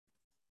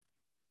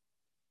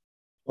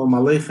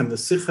Aleichem, the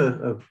Sikha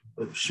of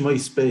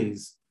Shmois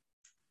Beis.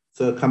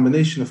 It's a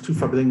combination of two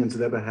Farbrengens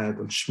that Rebbe had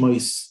on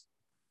Shmois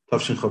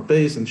Tavshin Chav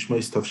Beis and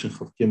Shmois Tavshin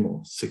Chav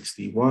Gimel,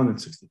 61 and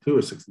 62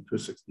 or 62,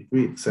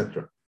 63,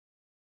 etc.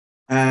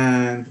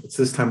 And it's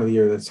this time of the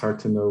year that's hard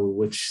to know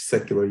which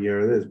secular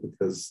year it is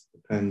because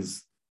it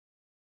depends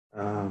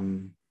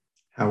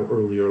how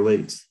early or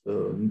late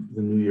the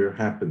new year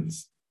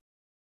happens.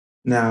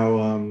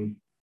 Now,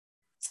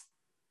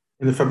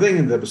 in the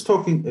Farbrengen that was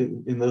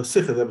talking, in the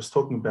Sikha that was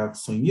talking about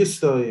Son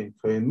Yisrael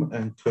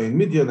and Kohen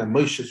Midian and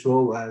Moshe's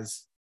role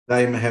as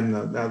Raya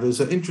Mehemna. Now, there's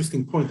an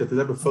interesting point that the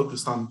Rebbe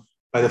focused on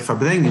by the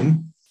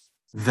Farbrengen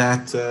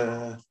that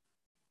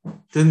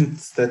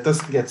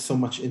doesn't get so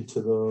much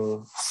into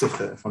the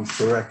Sikha, if I'm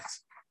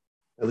correct.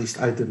 At least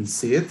I didn't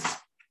see it.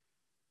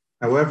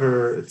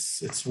 However,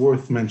 it's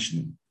worth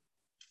mentioning.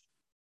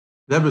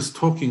 The Rebbe is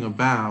talking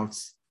about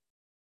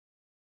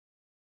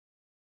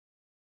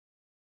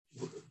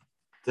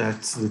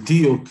that the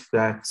diuk,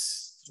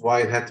 that's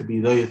why it had to be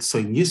Rayat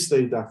Son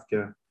Yisrael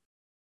Dafka.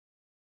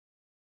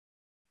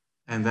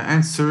 And the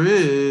answer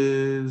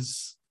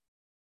is,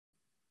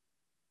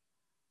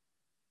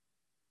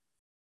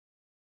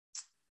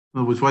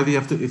 in other words, why do you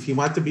have to, if you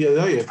want to be a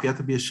Raya, if you have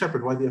to be a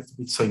shepherd, why do you have to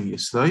be Son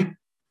Yisrael?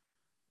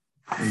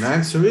 And the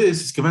answer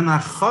is, it's given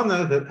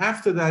achana that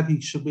after that he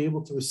should be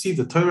able to receive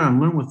the Torah and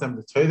learn with them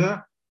the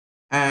Torah.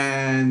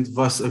 And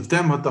was of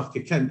them and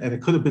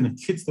it could have been a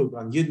kitzur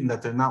on Yidden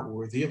that they're not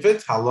worthy of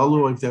it.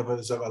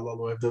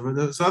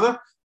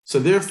 So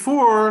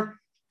therefore,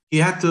 he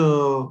had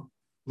to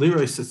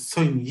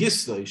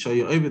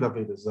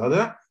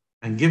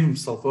and give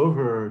himself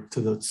over to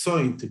the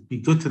tzoyin to be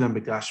good to them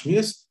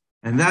begashmius,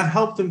 and that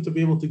helped him to be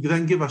able to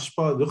then give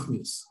ashpa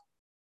ruchnius,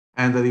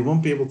 and that he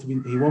won't be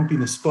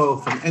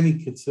nespoiled from any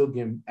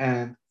kitzurgim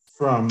and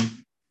from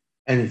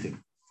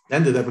anything.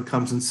 Then the Rebbe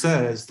comes and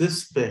says,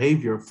 this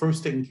behavior,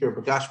 first taking care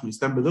of Bagashmis,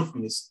 then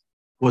Beluchnis,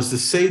 was the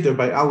Seder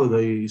by Allah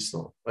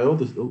Yisrael, by all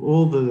the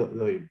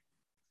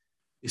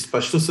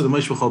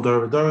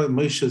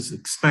Moshe's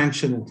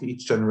expansion into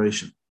each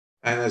generation.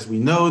 And as we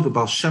know, the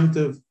Baal Shem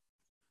Tov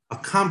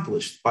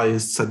accomplished by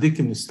his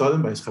Tzadikim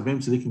Nistarim, by his Chavim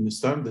Tzadikim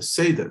Nistarim, the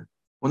Seder,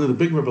 one of the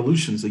big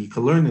revolutions that you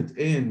can learn it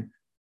in,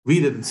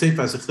 read it in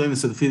Sefer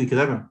Zechlenis of the Fidik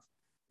Rebbe.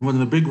 One of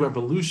the big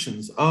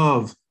revolutions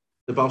of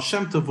the Baal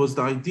Shem Tov was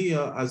the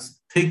idea as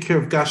take care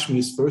of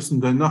Gashmis first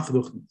and then nach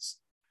Ruchnis.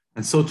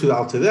 And so to the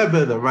Alter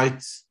Rebbe, the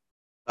right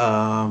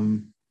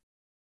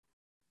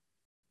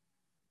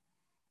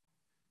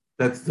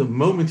that the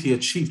moment he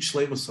achieved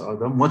Shleimus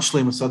Adam, what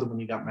Shleimus Adam when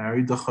he got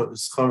married, the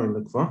Schar and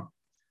Likva.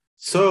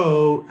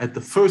 So at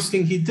the first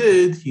thing he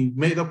did, he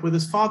made up with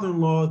his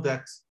father-in-law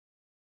that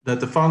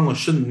the father-in-law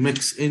shouldn't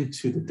mix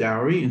into the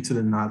dowry, into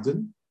the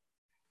nadin,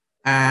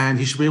 and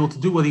he should be able to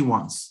do what he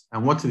wants.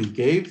 And what did he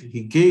give?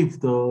 He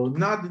gave the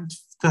nadin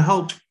to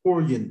help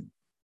poor Yin.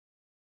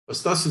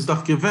 Das is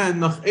doch given,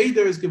 noch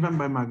Eder is given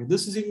by Magid.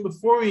 This is even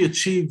before he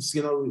achieves,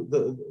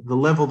 the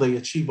level they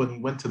achieved when he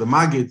went to the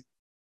Magid.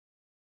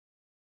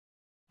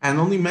 And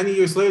only many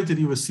years later did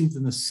he receive the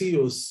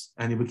Nesius,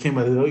 and he became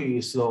a Roy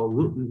Yisrael,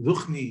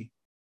 Ruchni,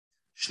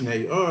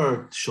 Shnei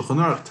Ur, Shulchan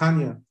Aruch,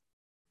 Tanya.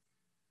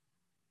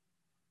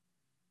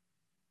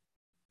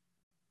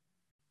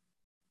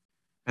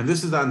 And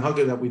this is the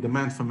anhaga that we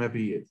demand from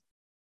every Yid.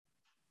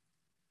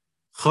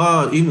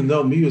 Even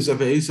though Miyu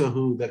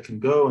Zeve'ezahu that can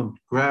go and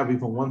grab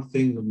even one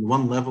thing,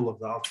 one level of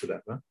the Alter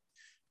Rebbe,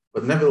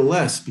 but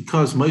nevertheless,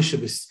 because Moshe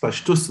is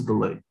pashtus to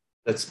delay,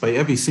 that's by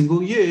every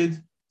single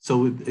Yid,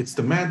 so it's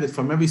demanded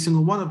from every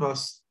single one of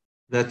us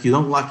that you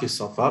don't lock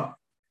yourself up,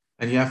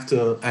 and you have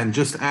to, and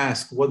just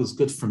ask what is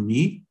good for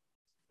me.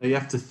 And you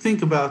have to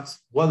think about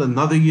what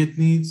another Yid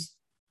needs,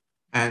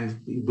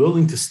 and be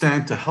willing to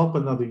stand to help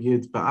another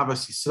Yid,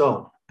 ba'avas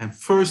Yisrael, and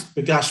first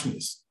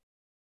begashmis.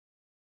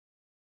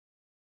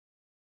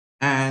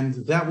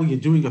 And that way you're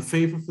doing a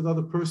favor for the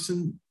other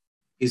person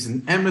is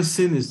an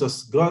emerson, is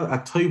das God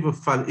atoiva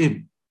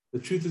farim. The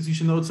truth is you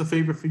should know it's a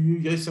favor for you.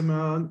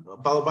 Yesaman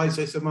balabayis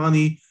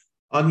yesamani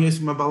ani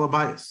yesama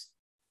balabayis.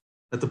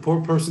 That the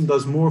poor person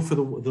does more for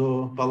the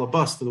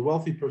balabas, for the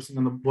wealthy person,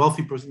 than the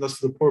wealthy person does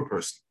for the poor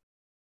person.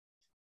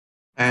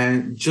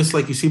 And just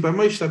like you see by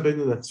Moshe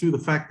Rabbeinu, that through the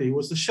fact that he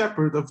was the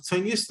shepherd of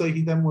Tzon Yisrael,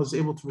 he then was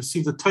able to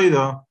receive the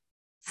Torah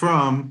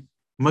from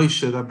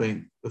Moshe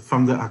Rabbeinu,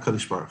 from the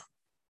HaKadosh Baruch Hu.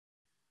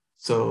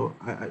 So,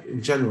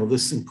 in general,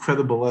 this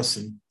incredible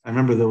lesson, I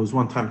remember there was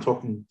one time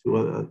talking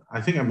to, I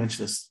think I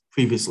mentioned this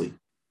previously,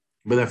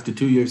 but after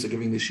 2 years of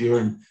giving this year,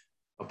 and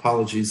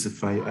apologies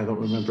if I don't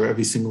remember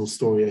every single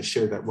story I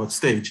shared at what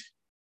stage,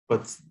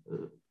 but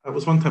I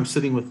was one time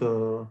sitting with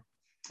a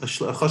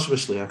chashuv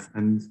shliach,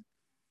 and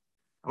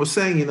I was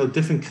saying,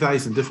 different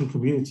kreis and different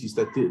communities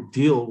that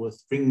deal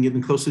with bringing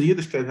Yidden closer to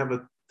Yiddishkeit have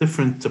a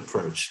different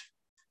approach.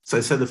 So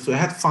I said, if I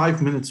had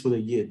 5 minutes with a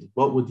Yid,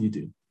 what would you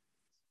do?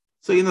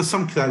 So,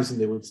 some kreisen,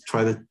 they would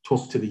try to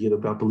talk to the Yid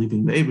about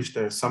believing the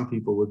Eibishter. Some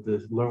people would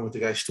learn with the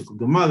guy Shtuk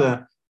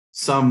Gemara.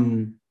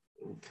 Some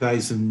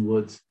kreisen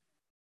would,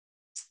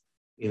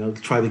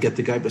 try to get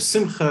the guy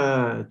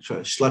b'simcha, try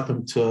to schlep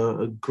him to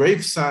a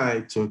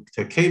graveside, to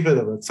a kibbutz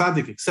of a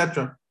tzaddik,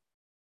 etc.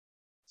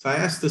 So I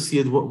asked the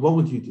Yid, what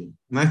would you do?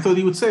 And I thought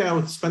he would say, I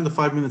would spend the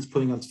 5 minutes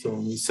putting on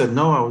tefillin. He said,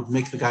 no, I would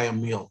make the guy a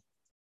meal.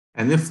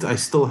 And if I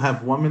still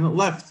have 1 minute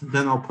left,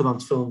 then I'll put on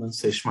tefillin and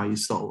say Shema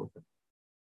Yisrael with it.